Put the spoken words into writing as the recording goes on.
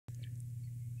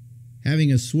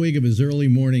having a swig of his early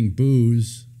morning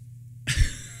booze.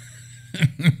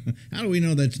 How do we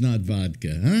know that's not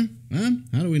vodka, huh?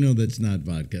 How do we know that's not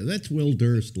vodka? That's Will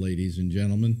Durst, ladies and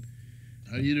gentlemen.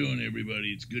 How you doing,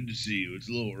 everybody? It's good to see you. It's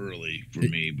a little early for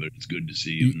me, but it's good to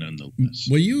see you nonetheless.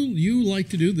 Well, you like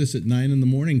to do this at 9 in the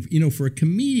morning. You know, for a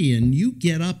comedian, you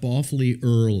get up awfully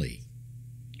early.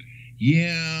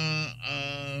 Yeah,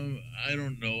 I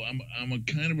don't know. I'm a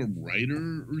kind of a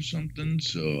writer or something,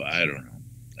 so I don't know.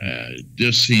 It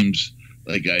just seems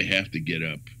like I have to get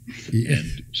up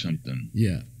and do something.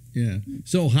 Yeah.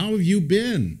 So how have you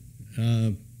been?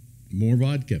 More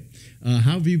vodka. How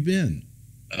have you been?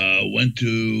 Went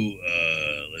to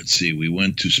let's see. We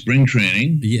went to spring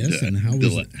training. Yes, and how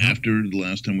was it? After the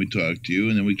last time we talked to you,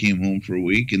 and then we came home for a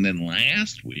week, and then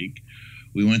last week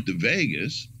we went to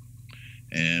Vegas,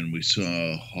 and we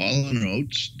saw Hall and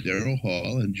Oates, Daryl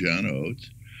Hall and John Oates,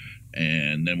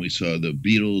 and then we saw the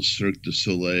Beatles Cirque du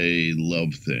Soleil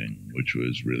Love Thing, which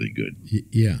was really good.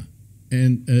 Yeah.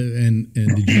 And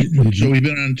did you? So we've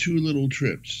been on two little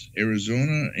trips,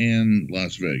 Arizona and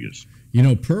Las Vegas. You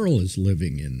know, Pearl is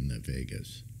living in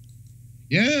Vegas.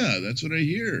 Yeah, that's what I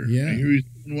hear. Yeah. I hear he's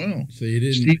doing well. So you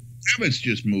didn't... Steve Kravitz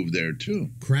just moved there, too.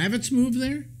 Kravitz moved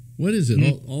there? What is it?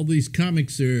 All these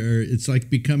comics are... It's like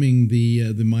becoming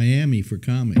the Miami for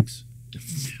comics.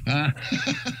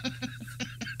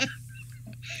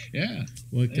 Yeah.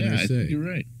 What can I say? I think you're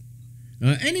right.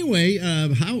 Anyway,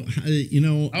 how you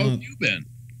know? How have you been?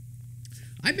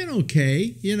 I've been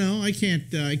okay. You know, I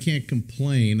can't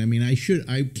complain. I mean, I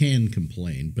can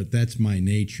complain, but that's my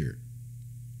nature.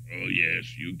 Oh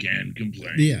yes, you can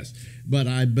complain. Yes, but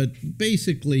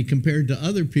basically, compared to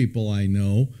other people I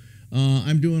know,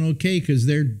 I'm doing okay because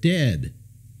they're dead.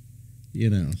 You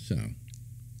know, so.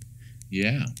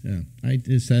 Yeah. I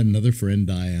just had another friend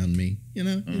die on me. You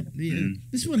know,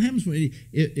 this is what happens when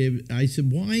I said,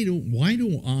 why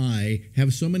do I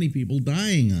have so many people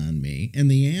dying on me? And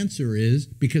the answer is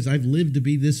because I've lived to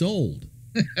be this old.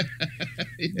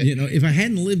 You know, if I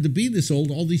hadn't lived to be this old,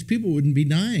 all these people wouldn't be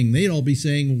dying. They'd all be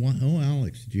saying, "Oh,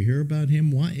 Alex, did you hear about him?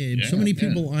 Why? So many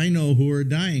people I know who are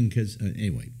dying." Because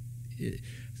anyway,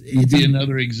 it'd be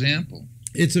another example.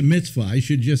 It's a mitzvah. I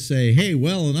should just say, hey,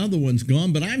 well, another one's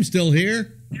gone, but I'm still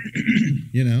here.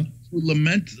 You know?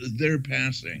 Lament their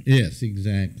passing. Yes,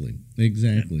 exactly.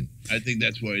 I think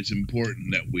that's why it's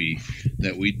important that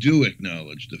we do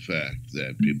acknowledge the fact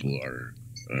that people are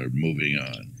moving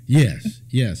on.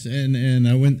 Yes. And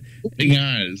I went... Moving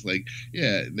on is like,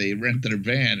 they rented a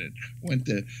van and went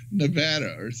to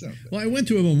Nevada or something. Well, I went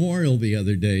to a memorial the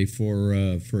other day for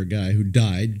a guy who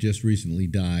just recently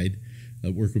died.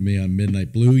 Worked with me on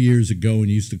Midnight Blue years ago and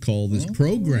used to call this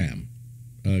program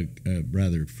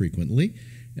rather frequently,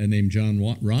 named John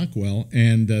Rockwell,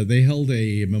 and they held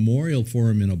a memorial for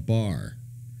him in a bar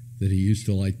that he used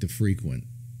to like to frequent.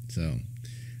 So,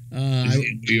 is he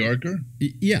a New Yorker?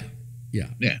 Yeah.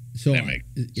 So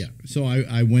So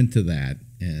I went to that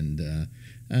and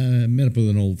met up with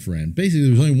an old friend. Basically,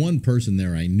 there was only one person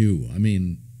there I knew. I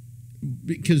mean,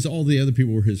 because all the other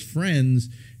people were his friends,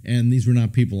 and these were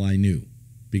not people I knew.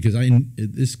 Because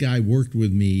this guy worked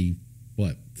with me,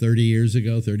 30 years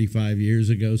ago, 35 years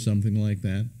ago, something like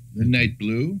that. Midnight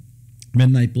Blue?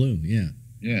 Midnight Blue, yeah.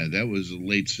 Yeah, that was the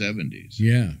late 70s.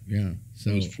 Yeah.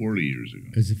 So that was 40 years ago.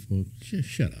 As if,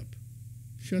 shut up.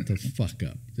 Shut the fuck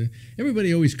up.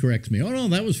 Everybody always corrects me. Oh, no,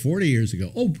 that was 40 years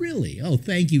ago. Oh, really? Oh,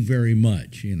 thank you very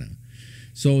much, you know.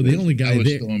 So the only guy I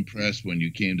was so impressed when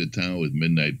you came to town with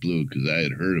Midnight Blue because I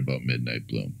had heard about Midnight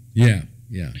Blue. Yeah.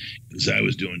 Because I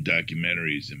was doing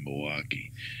documentaries in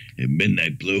Milwaukee, and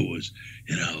Midnight Blue was,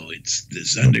 it's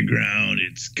this underground,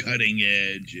 it's cutting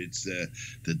edge, it's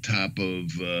the top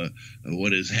of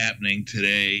what is happening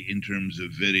today in terms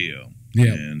of video.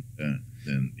 Yeah. And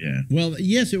yeah. Well,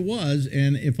 yes, it was.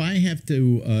 And if I have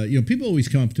to, people always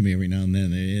come up to me every now and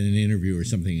then in an interview or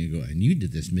something and go, and you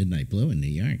did this Midnight Blue in New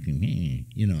York,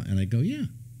 and I go, yeah,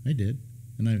 I did.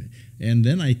 And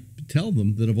then I tell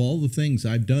them that of all the things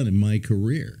I've done in my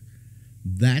career,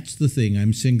 that's the thing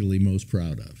I'm singly most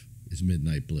proud of is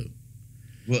Midnight Blue.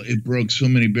 Well, it broke so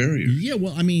many barriers. Yeah,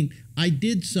 well, I mean, I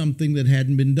did something that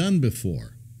hadn't been done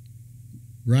before,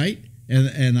 right?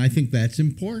 And I think that's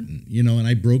important, and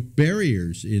I broke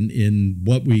barriers in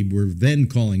what we were then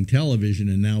calling television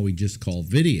and now we just call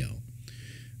video.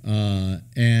 So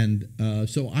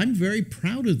I'm very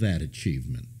proud of that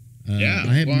achievement.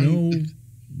 I have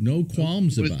no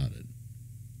qualms about it.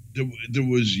 There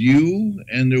was you,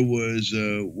 and there was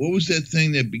what was that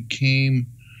thing that became?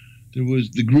 There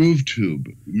was the Groove Tube.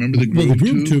 Remember the Groove Tube? Well,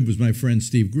 the Groove Tube was my friend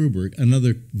Steve Gruber,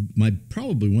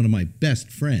 probably one of my best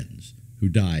friends who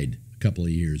died a couple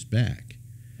of years back.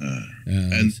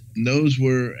 And those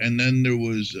were, and then there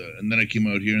was, and then I came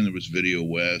out here, and there was Video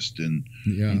West, and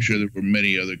I'm sure there were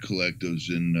many other collectives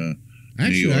in New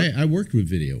York. I worked with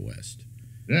Video West.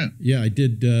 Yeah, I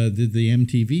did the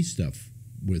MTV stuff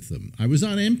with them. I was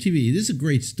on MTV. This is a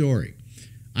great story.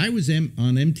 I was on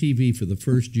MTV for the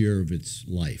first year of its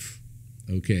life.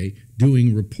 Okay,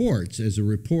 doing reports as a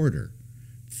reporter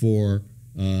for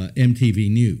MTV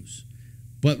News.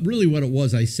 But really what it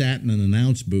was, I sat in an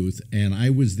announce booth, and I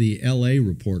was the L.A.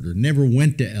 reporter. Never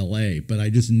went to L.A., but I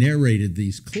just narrated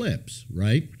these clips,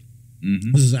 right?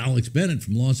 Mm-hmm. This is Alex Bennett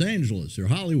from Los Angeles or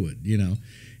Hollywood,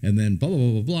 and then blah, blah,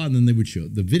 blah, blah, blah, and then they would show,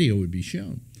 the video would be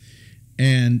shown.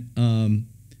 And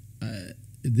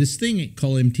this thing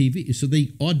called MTV, so they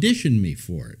auditioned me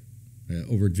for it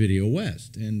over at Video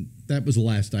West, and that was the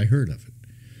last I heard of it.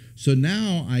 So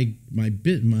now my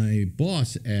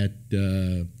boss at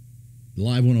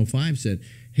Live 105 said,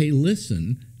 "Hey,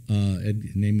 listen,"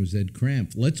 his name was Ed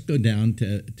Cramp. "Let's go down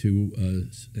to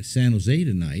San Jose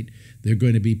tonight. They're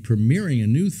going to be premiering a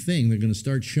new thing. They're going to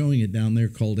start showing it down there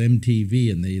called MTV,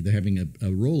 and they're having a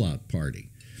rollout party."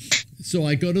 So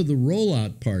I go to the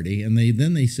rollout party, and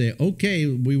they say, "Okay,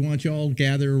 we want you all to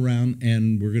gather around,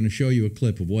 and we're going to show you a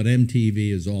clip of what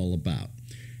MTV is all about."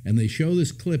 And they show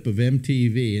this clip of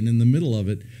MTV, and in the middle of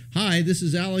it, "Hi, this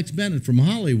is Alex Bennett from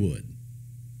Hollywood."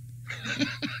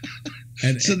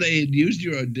 And so they had used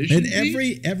your audition.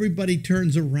 And everybody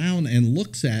turns around and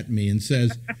looks at me and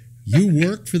says, "You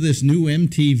work for this new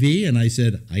MTV?" And I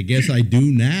said, "I guess I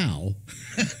do now."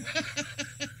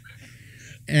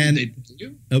 And did they pay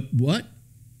you? What?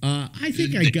 I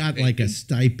think I got like a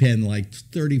stipend, like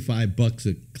 $35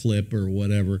 a clip or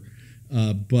whatever.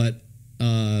 But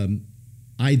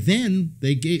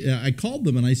I called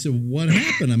them and I said, "What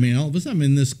happened?" I mean, all of a sudden I'm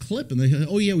in this clip, and they said,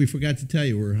 "Oh yeah, we forgot to tell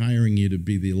you, we're hiring you to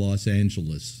be the Los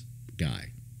Angeles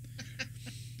guy."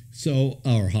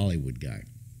 Or Hollywood guy.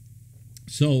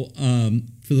 So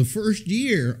for the first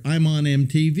year, I'm on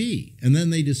MTV, and then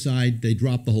they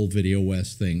drop the whole Video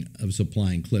West thing of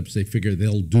supplying clips. They figure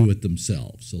they'll do it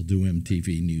themselves. They'll do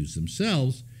MTV News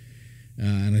themselves.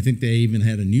 And I think they even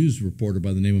had a news reporter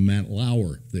by the name of Matt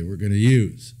Lauer they were going to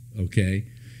use. Okay,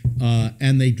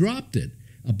 and they dropped it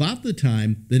about the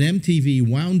time that MTV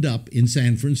wound up in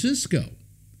San Francisco.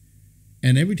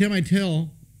 And every time I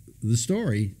tell the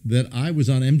story that I was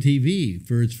on MTV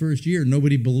for its first year,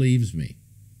 nobody believes me.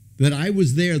 That I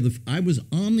was there, I was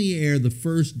on the air the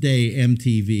first day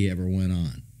MTV ever went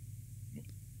on.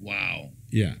 Wow.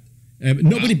 Yeah. But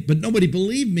nobody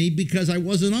believed me because I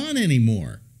wasn't on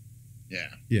anymore. Yeah.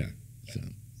 Yeah. So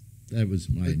that was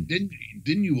my. But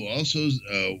didn't you also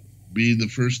be the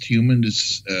first human to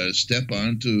step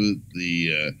onto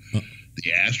the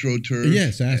AstroTurf?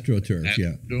 Yes, AstroTurf.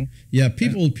 Yeah, yeah.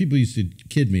 People used to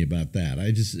kid me about that.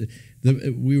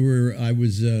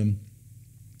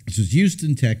 This was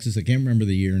Houston, Texas. I can't remember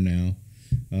the year now.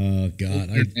 God,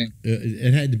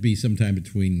 it had to be sometime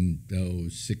between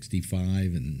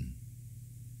 65 and.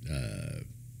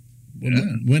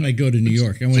 When I go to New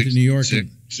York, I went to New York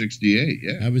in 68.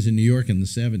 Yeah, I was in New York in the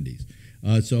 70s,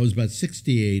 so I was about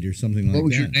 68 or something like that. What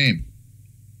was your name?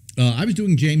 I was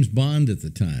doing James Bond at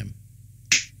the time,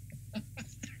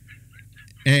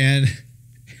 and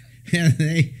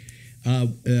they.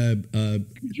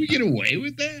 Did you get away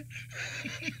with that?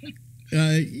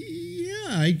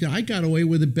 Yeah, I got away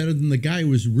with it better than the guy who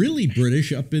was really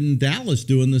British up in Dallas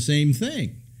doing the same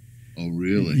thing. Oh,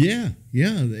 really? Yeah.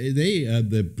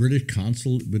 The British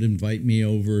consulate would invite me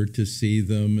over to see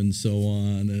them and so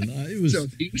on, and it was so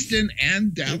Houston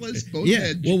and Dallas both. Yeah.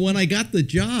 Had... Well, when I got the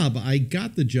job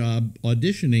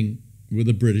auditioning with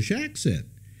a British accent,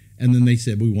 and then they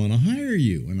said, "We want to hire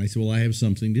you," and I said, "Well, I have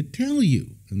something to tell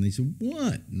you," and they said,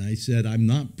 "What?" And I said, "I'm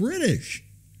not British,"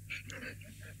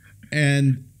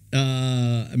 and.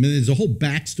 There's a whole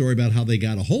backstory about how they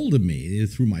got a hold of me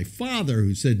through my father,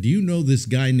 who said, "Do you know this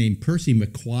guy named Percy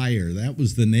McQuire?" That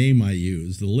was the name I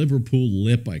used. The Liverpool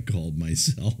Lip, I called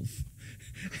myself.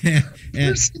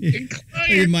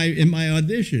 in my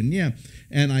audition, yeah.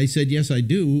 And I said, "Yes, I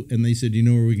do." And they said, "You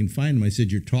know where we can find him?" I said,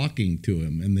 "You're talking to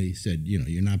him." And they said,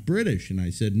 "You're not British." And I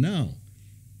said, "No."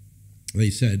 They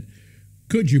said,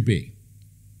 "Could you be?"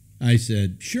 I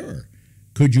said, "Sure."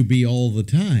 "Could you be all the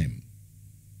time?"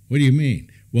 "What do you mean?"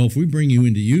 "Well, if we bring you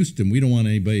into Houston, we don't want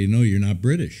anybody to know you're not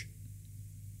British."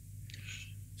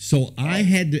 So I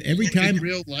had to every time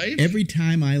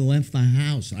I left the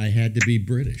house, I had to be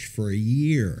British for a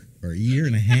year or a year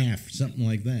and a half, something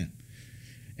like that.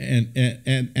 And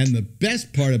the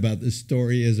best part about this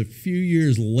story is a few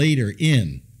years later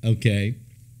I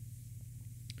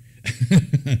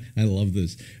love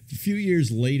this. A few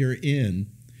years later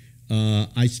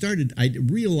I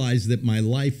realized that my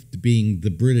life being the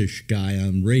British guy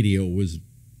on radio was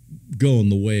going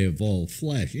the way of all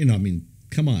flesh. I mean,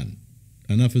 come on,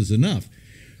 enough is enough.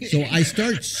 So I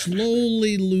start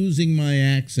slowly losing my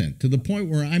accent to the point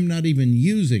where I'm not even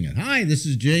using it. Hi, this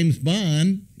is James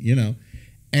Bond,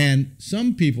 And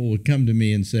some people would come to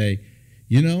me and say,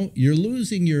 you're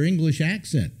losing your English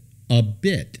accent a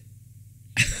bit.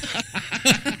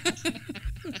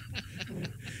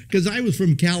 Because I was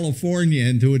from California,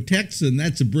 and to a Texan,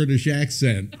 that's a British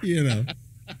accent,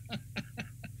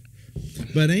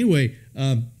 But anyway,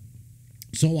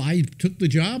 so I took the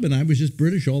job, and I was just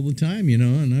British all the time,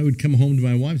 and I would come home to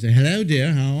my wife and say, hello,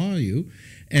 dear, how are you?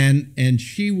 And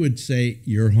she would say,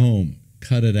 you're home,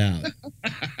 cut it out,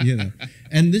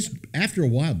 And this, after a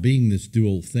while, being this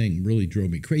dual thing really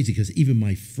drove me crazy because even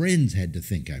my friends had to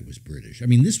think I was British. I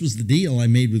mean, this was the deal I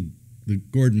made with the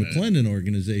Gordon McClendon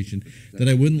organization, that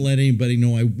I wouldn't let anybody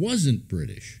know I wasn't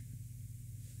British.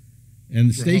 And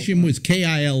the station was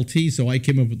KILT, so I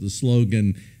came up with the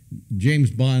slogan,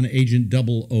 James Bond Agent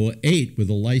 008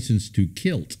 with a license to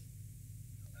kilt.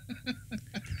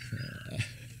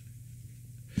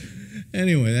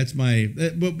 Anyway, that's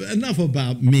but enough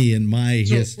about me and my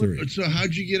history. So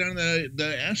how'd you get on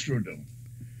the Astrodome?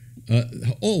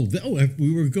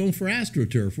 We were going for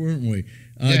AstroTurf, weren't we?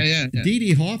 Yeah. Dee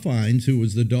Dee Hoffines, who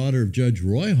was the daughter of Judge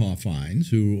Roy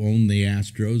Hoffines, who owned the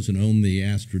Astros and owned the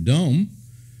Astrodome,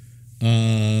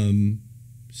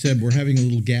 said, we're having a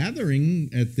little gathering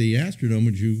at the Astrodome.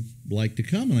 Would you like to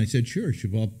come? And I said, sure.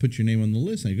 I'll put your name on the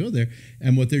list. And I go there.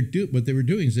 And what they were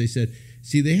doing is they said,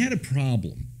 see, they had a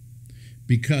problem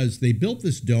because they built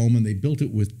this dome and they built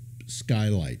it with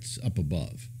skylights up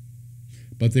above.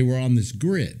 But they were on this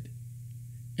grid.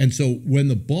 And so when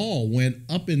the ball went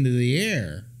up into the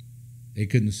air, they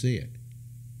couldn't see it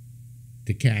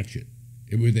to catch it.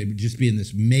 They would just be in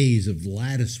this maze of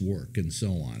lattice work and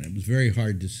so on. It was very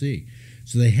hard to see.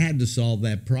 So they had to solve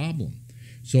that problem.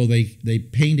 So they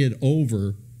painted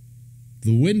over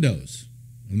the windows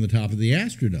on the top of the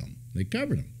Astrodome. They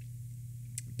covered them.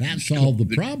 That solved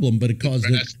the problem, but it caused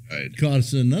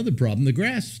another problem. The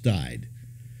grass died.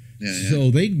 So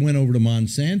they went over to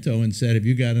Monsanto and said, have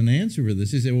you got an answer for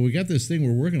this? They said, well, we got this thing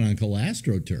we're working on called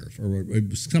AstroTurf, or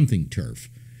something turf.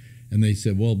 And they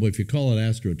said, well, if you call it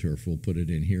AstroTurf, we'll put it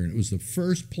in here. And it was the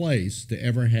first place to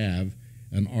ever have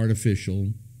an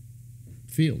artificial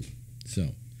field.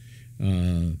 So,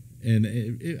 I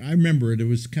remember it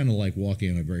was kind of like walking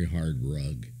on a very hard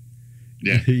rug.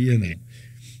 Yeah.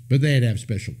 But they had to have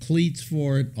special cleats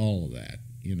for it, all of that.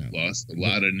 Lost a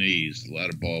lot of knees, a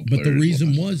lot of ball But players. the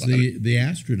reason was the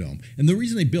Astrodome. And the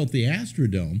reason they built the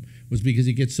Astrodome was because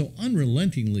it gets so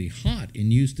unrelentingly hot in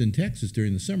Houston, Texas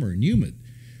during the summer and humid.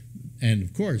 And,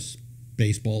 of course,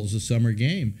 baseball is a summer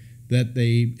game, that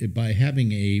by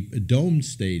having a domed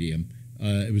stadium,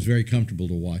 it was very comfortable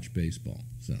to watch baseball.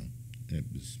 So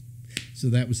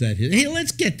that was that. Hey,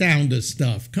 let's get down to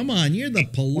stuff. Come on, you're the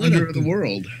political... Wonder of the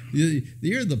world.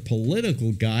 You're the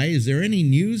political guy. Is there any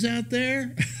news out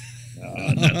there?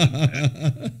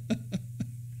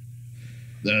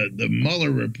 The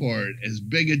Mueller report, as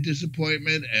big a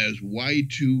disappointment as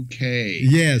Y2K.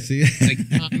 Yes. The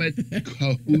Comet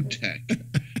Kahutek.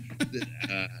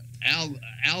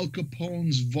 Al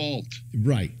Capone's vault.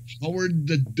 Right. Howard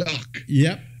the Duck.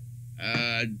 Yep.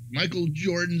 Michael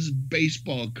Jordan's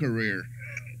baseball career.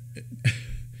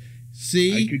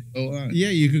 See? I could go on. Yeah,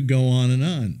 you could go on and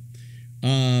on.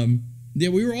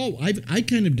 We were all... I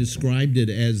kind of described it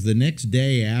as the next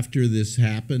day after this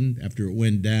happened, after it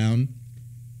went down,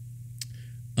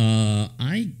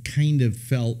 I kind of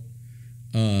felt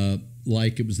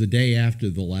like it was the day after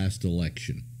the last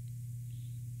election.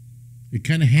 It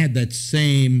kind of had that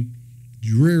same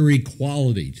dreary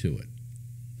quality to it.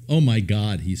 Oh my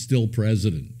God, he's still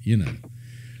president,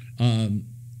 I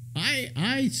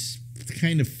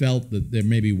kind of felt that there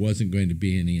maybe wasn't going to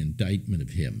be any indictment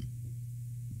of him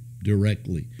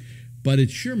directly, but it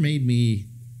sure made me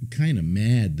kind of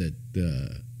mad that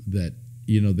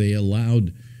they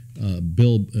allowed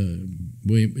Bill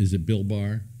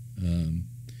Barr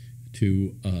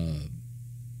to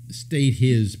state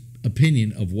his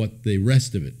opinion of what the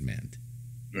rest of it meant.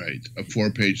 Right, a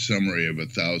 4-page summary of a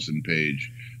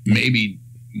 1,000-page, maybe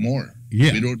more.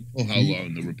 Yeah, we don't know how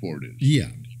long the report is. Yeah,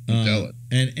 tell it.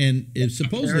 And it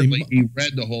supposedly he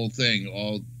read the whole thing,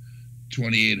 all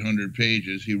 2,800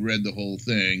 pages. He read the whole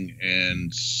thing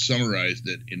and summarized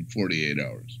it in 48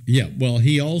 hours. Yeah, well,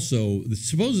 he also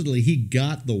supposedly he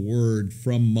got the word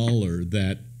from Mueller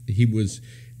that he was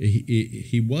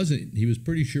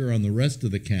pretty sure on the rest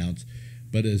of the counts.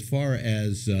 But as far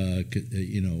as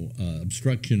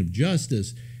obstruction of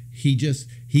justice,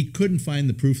 he couldn't find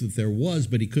the proof that there was,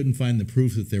 but he couldn't find the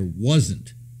proof that there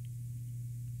wasn't.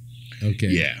 Okay.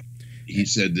 Yeah. He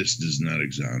said this does not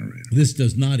exonerate him. This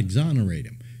does not exonerate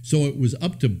him. So it was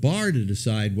up to Barr to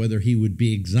decide whether he would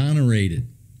be exonerated.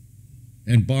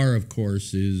 And Barr, of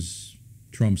course, is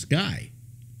Trump's guy.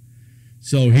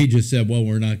 So he just said, well,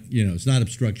 we're not, it's not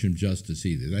obstruction of justice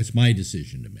either. That's my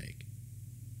decision to make.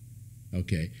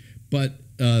 Okay. But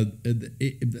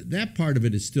that part of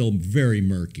it is still very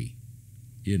murky,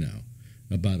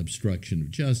 about obstruction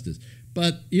of justice.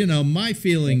 But, my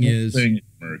feeling is...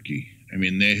 murky. I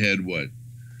mean, they had what?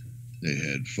 They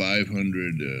had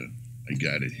 500... I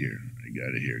got it here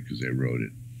because I wrote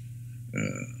it.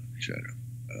 Shut up.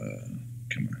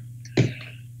 Come on.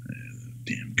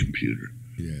 Damn computer.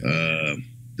 Yeah.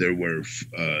 There were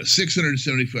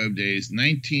 675 days,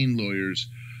 19 lawyers,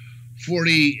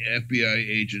 40 FBI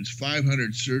agents,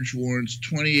 500 search warrants,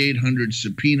 2,800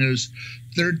 subpoenas,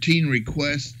 13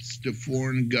 requests to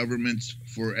foreign governments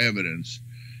for evidence.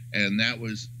 And that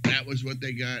was what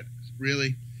they got.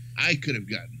 Really? I could have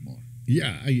gotten more.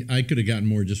 Yeah, I could have gotten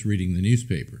more just reading the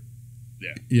newspaper.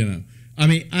 Yeah. I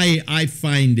mean, I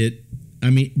find it,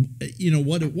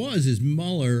 what it was is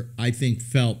Mueller, I think,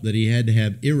 felt that he had to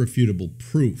have irrefutable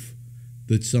proof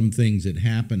that some things had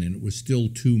happened, and it was still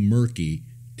too murky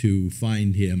to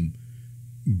find him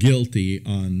guilty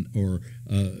on, or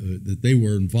that they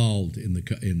were involved in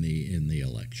the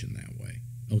election that way.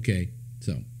 Okay,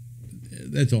 so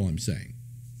that's all I'm saying,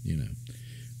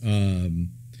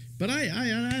 But I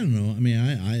don't know. I mean,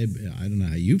 I don't know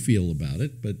how you feel about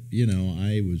it, but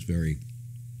I was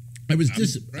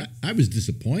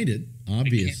disappointed,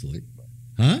 obviously.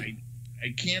 I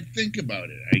can't think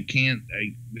about it.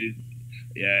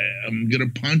 I'm gonna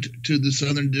punt to the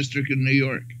Southern District of New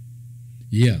York.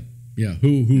 Yeah.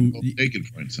 Who they can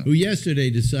find something. Who yesterday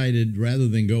decided rather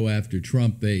than go after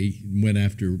Trump, they went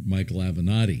after Michael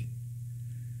Avenatti.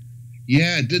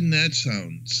 Yeah, didn't that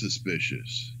sound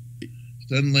suspicious?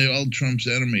 Suddenly, all Trump's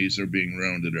enemies are being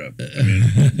rounded up.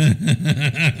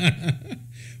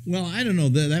 Well, I don't know.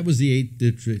 That was the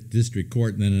 8th District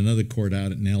Court, and then another court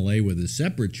out in L.A. with a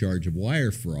separate charge of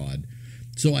wire fraud.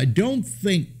 So I don't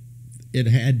think it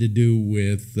had to do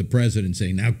with the president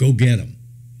saying, now go get him.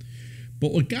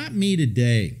 But what got me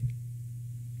today,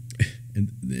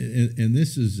 and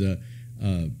this is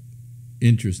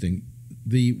interesting,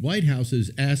 the White House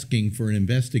is asking for an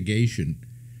investigation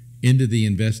into the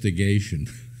investigation.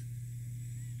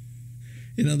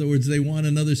 In other words, they want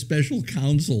another special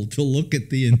counsel to look at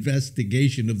the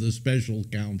investigation of the special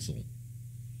counsel.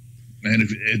 And if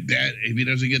he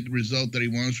doesn't get the result that he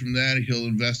wants from that, he'll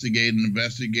investigate an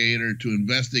investigator to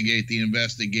investigate the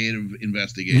investigative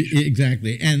investigation.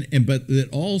 Exactly, but that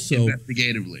also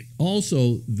investigatively,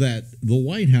 also that the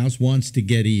White House wants to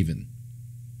get even.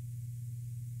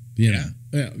 Yeah,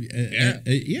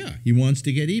 he wants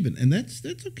to get even, and that's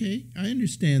okay. I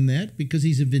understand that because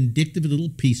he's a vindictive little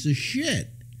piece of shit.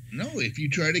 No, if you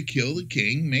try to kill the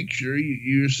king, make sure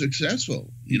you're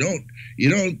successful. You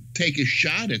don't take a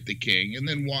shot at the king and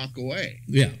then walk away.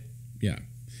 Yeah.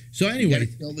 So anyway, you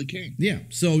gotta kill the king. Yeah,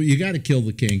 so you got to kill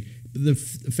the king. The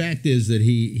fact is that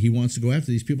he wants to go after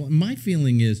these people. And my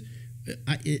feeling is,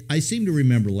 I seem to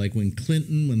remember like when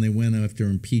they went after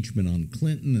impeachment on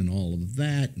Clinton and all of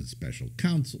that, and the special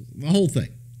counsel, the whole thing.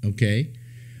 Okay.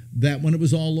 That when it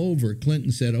was all over,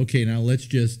 Clinton said, okay, now let's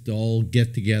just all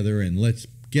get together and let's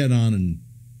get on and,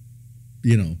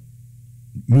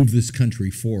 move this country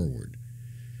forward.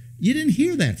 You didn't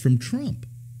hear that from Trump.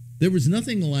 There was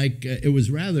nothing like, it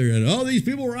was rather, these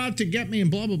people were out to get me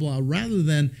and blah, blah, blah, rather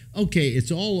than, okay,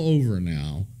 it's all over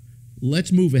now.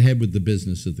 Let's move ahead with the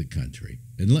business of the country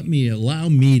and allow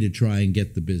me to try and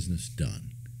get the business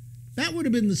done. That would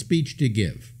have been the speech to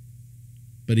give,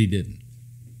 but he didn't.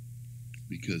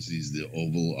 Because he's the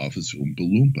Oval Office Oompa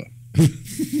Loompa.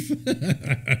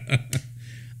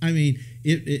 I mean,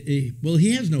 well,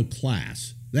 he has no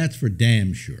class. That's for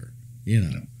damn sure.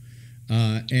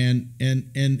 And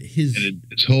his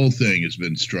whole thing has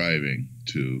been striving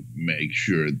to make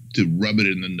sure to rub it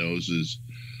in the noses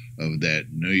of that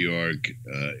New York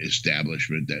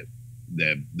establishment,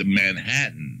 that the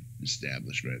Manhattan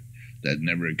establishment that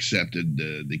never accepted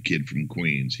the kid from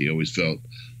Queens. He always felt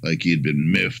like he had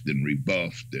been miffed and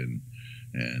rebuffed and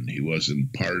he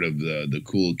wasn't part of the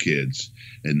cool kids,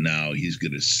 and now he's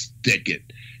going to stick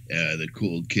it. The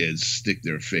cool kids stick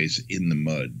their face in the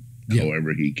mud,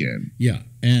 however he can. Yeah,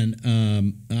 and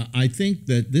I think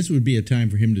that this would be a time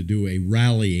for him to do a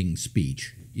rallying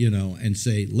speech, and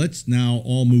say, let's now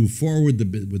all move forward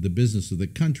with the business of the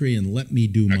country and let me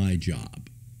do my job,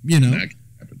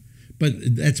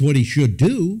 But that's what he should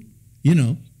do,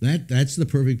 That's the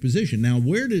perfect position. Now,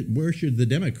 where should the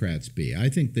Democrats be? I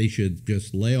think they should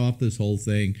just lay off this whole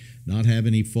thing, not have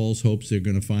any false hopes they're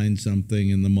going to find something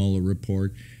in the Mueller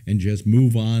report, and just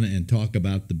move on and talk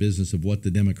about the business of what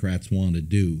the Democrats want to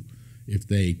do if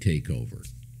they take over.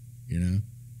 You know?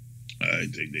 I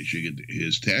think they should get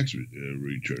his tax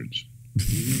returns.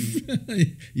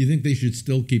 You think they should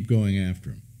still keep going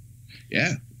after him?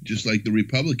 Yeah, just like the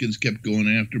Republicans kept going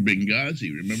after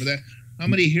Benghazi. Remember that? How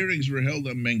many hearings were held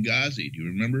on Benghazi? Do you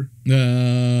remember?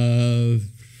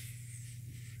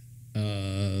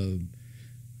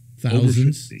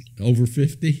 Thousands. Over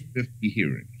 50? 50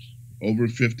 hearings. Over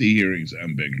 50 hearings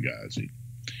on Benghazi.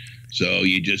 So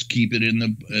you just keep it in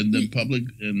the public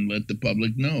and let the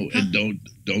public know, and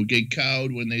don't get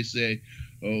cowed when they say,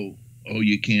 "Oh,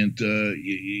 you can't,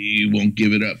 you won't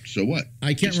give it up." So what?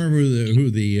 I can't remember who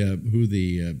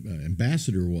the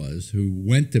ambassador was who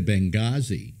went to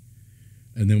Benghazi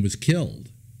and then was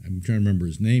killed. I'm trying to remember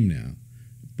his name now,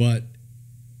 but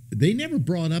they never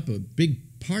brought up a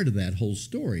big part of that whole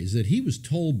story. Is that he was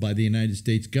told by the United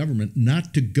States government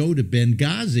not to go to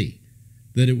Benghazi.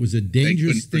 That it was a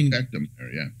dangerous thing. They couldn't protect him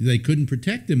there, yeah. They couldn't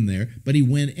protect him there, but he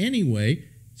went anyway.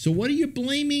 So what are you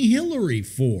blaming Hillary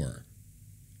for?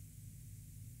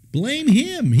 Blame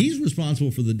him. He's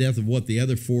responsible for the death of what the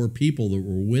other 4 people that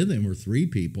were with him, or 3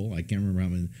 people. I can't remember how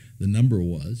many the number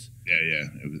was. Yeah.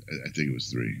 I think it was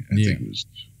 3. I think it was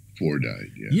 4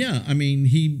 died, yeah. Yeah, I mean,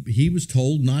 he was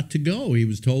told not to go. He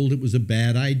was told it was a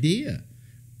bad idea,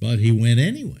 but he went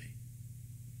anyway.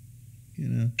 You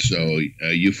know. So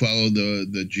you follow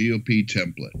the GOP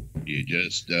template. You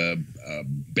just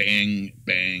bang,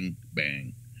 bang,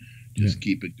 bang. Just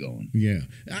keep it going. Yeah.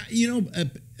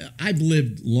 I've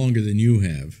lived longer than you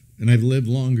have, and I've lived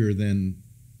longer than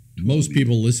most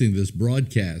people listening to this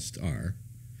broadcast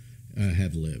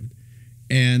have lived.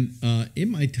 And in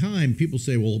my time, people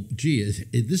say, well, gee,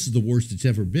 this is the worst it's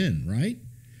ever been, right?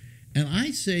 And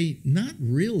I say, not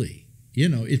really. You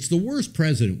know, it's the worst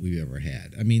president we've ever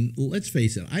had. I mean, let's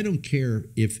face it. I don't care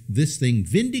if this thing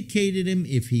vindicated him,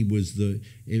 if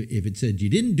it said you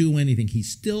didn't do anything.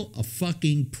 He's still a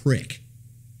fucking prick.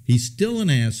 He's still an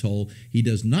asshole. He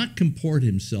does not comport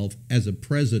himself as a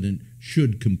president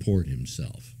should comport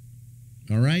himself.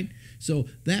 All right? So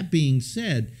that being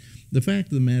said, the fact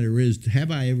of the matter is,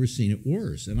 have I ever seen it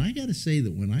worse? And I got to say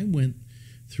that when I went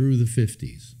through the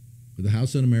 50s, with the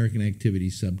House Un-American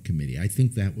Activities Subcommittee, I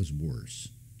think that was worse.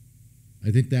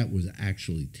 I think that was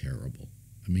actually terrible.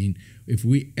 I mean, if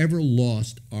we ever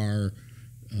lost our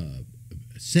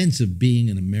sense of being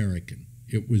an American,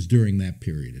 it was during that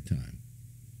period of time.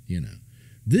 You know,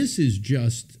 this is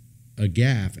just a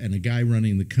gaffe and a guy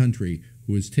running the country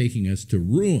who is taking us to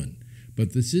ruin.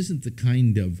 But this isn't the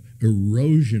kind of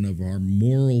erosion of our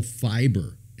moral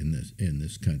fiber in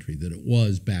this country that it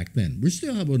was back then. We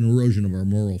still have an erosion of our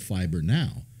moral fiber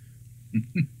now.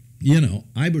 You know,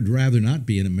 I would rather not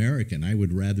be an American. I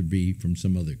would rather be from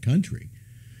some other country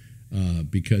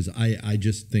because I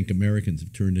just think Americans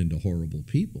have turned into horrible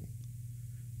people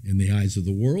in the eyes of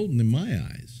the world and in my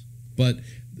eyes. But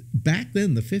back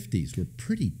then, the 50s were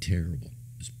pretty terrible.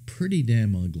 It was pretty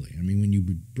damn ugly. I mean, when you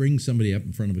bring somebody up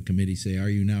in front of a committee, say, are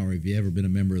you now or have you ever been a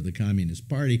member of the Communist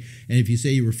Party? And if you say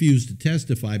you refuse to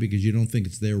testify because you don't think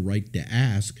it's their right to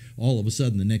ask, all of a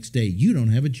sudden the next day you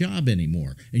don't have a job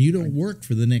anymore and you don't work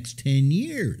for the next 10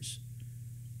 years.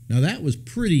 Now, that was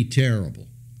pretty terrible.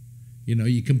 You know,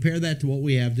 you compare that to what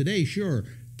we have today. Sure,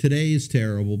 today is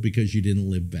terrible because you didn't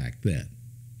live back then.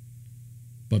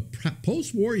 But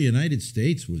post-war United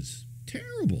States was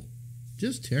terrible,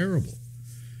 just terrible.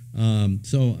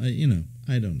 So, you know,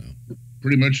 I don't know.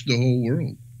 Pretty much the whole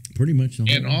world. Pretty much the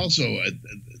whole world. And also,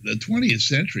 the 20th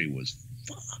century was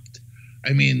fucked.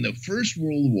 I mean, the First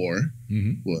World War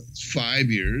was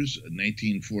 5 years,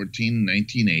 1914,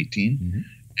 1918.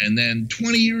 And then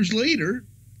 20 years later,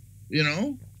 you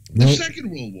know, the Second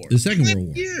World War. The Second World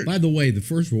War. Years. By the way, the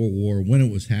First World War, when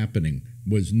it was happening,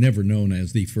 was never known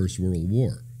as the First World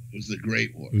War. It was the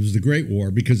Great War. It was the Great War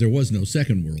because there was no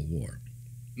Second World War.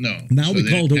 No. Now so we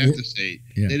called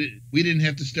it. We didn't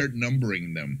have to start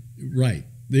numbering them. Right.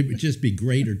 They would just be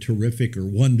great or terrific or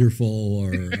wonderful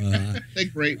or the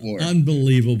Great War.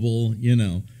 Unbelievable, you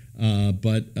know.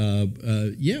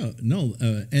 Yeah, no.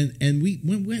 And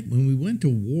when we went to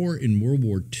war in World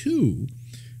War II,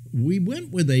 we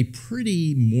went with a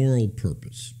pretty moral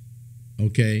purpose.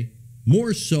 Okay,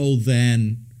 more so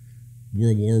than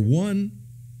World War I.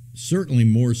 Certainly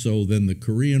more so than the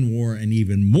Korean War and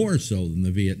even more so than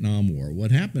the Vietnam War. What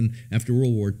happened after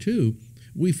World War II,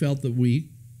 we felt that we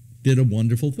did a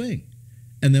wonderful thing.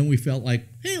 And then we felt like,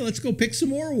 hey, let's go pick some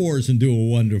more wars and do a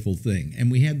wonderful thing.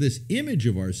 And we had this image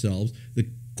of ourselves that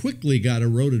quickly got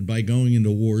eroded by going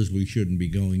into wars we shouldn't be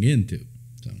going into.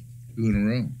 So 2 in a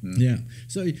row. Yeah.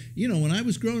 So, when I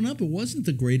was growing up, it wasn't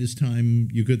the greatest time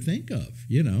you could think of,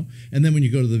 And then when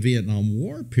you go to the Vietnam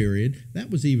War period, that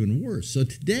was even worse. So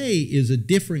today is a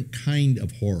different kind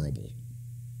of horrible,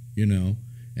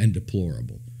 and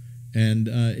deplorable. And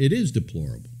it is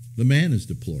deplorable. The man is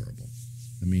deplorable.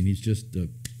 I mean, he's just a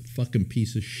fucking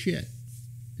piece of shit.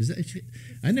 Is that shit?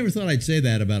 I never thought I'd say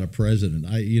that about a president.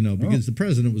 Because the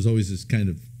president was always this kind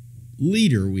of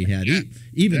leader we had. Yeah.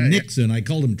 Even Nixon, I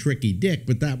called him Tricky Dick,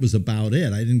 but that was about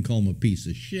it. I didn't call him a piece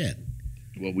of shit.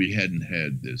 Well, we hadn't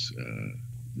had this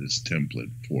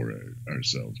template for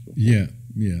ourselves before. Yeah.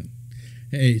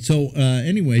 Hey, so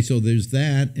anyway, so there's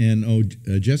that,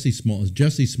 and Jesse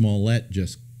Smollett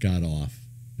just got off.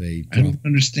 I don't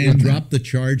understand. They dropped the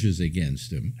charges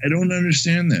against him. I don't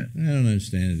understand that. I don't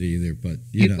understand it either. But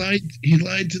he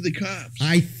lied to the cops.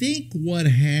 I think what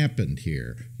happened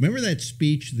here. Remember that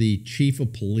speech the chief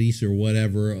of police or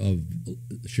whatever of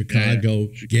Chicago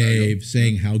gave,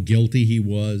 saying how guilty he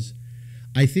was.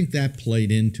 I think that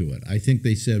played into it. I think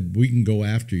they said we can go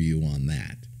after you on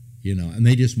that. And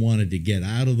they just wanted to get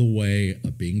out of the way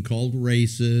of being called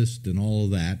racist and all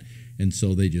of that, and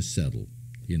so they just settled.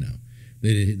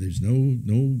 There's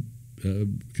no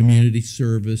community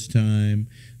service time.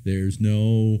 There's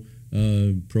no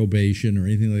probation or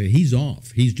anything like that. He's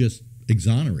off. He's just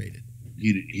exonerated.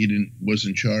 He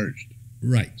wasn't charged.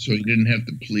 Right. So he didn't have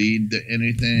to plead to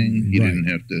anything. He didn't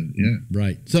have to. Yeah.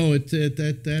 Right. So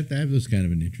that was kind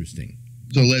of an interesting.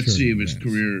 So let's see if his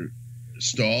career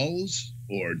stalls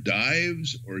or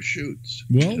dives or shoots.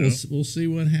 Well, we'll see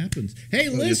what happens. Hey,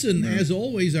 listen, as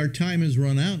always, our time has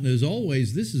run out. And as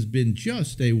always, this has been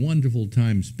just a wonderful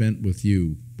time spent with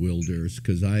you, Will Durst,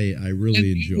 because I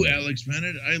really enjoyed it. Alex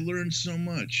Bennett, I learned so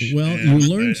much. Well, you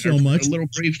learned so much. A little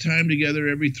brief time together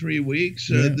every 3 weeks.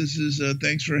 This is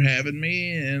thanks for having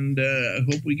me, and I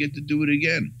hope we get to do it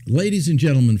again. Ladies and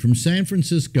gentlemen, from San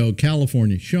Francisco,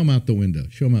 California, show them out the window.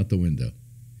 Show them out the window.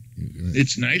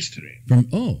 It's nice today.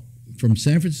 From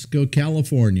San Francisco,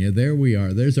 California, there we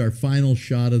are. There's our final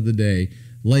shot of the day.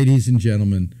 Ladies and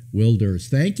gentlemen, Will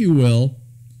Durst. Thank you, Will.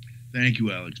 Thank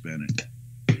you, Alex Bennett.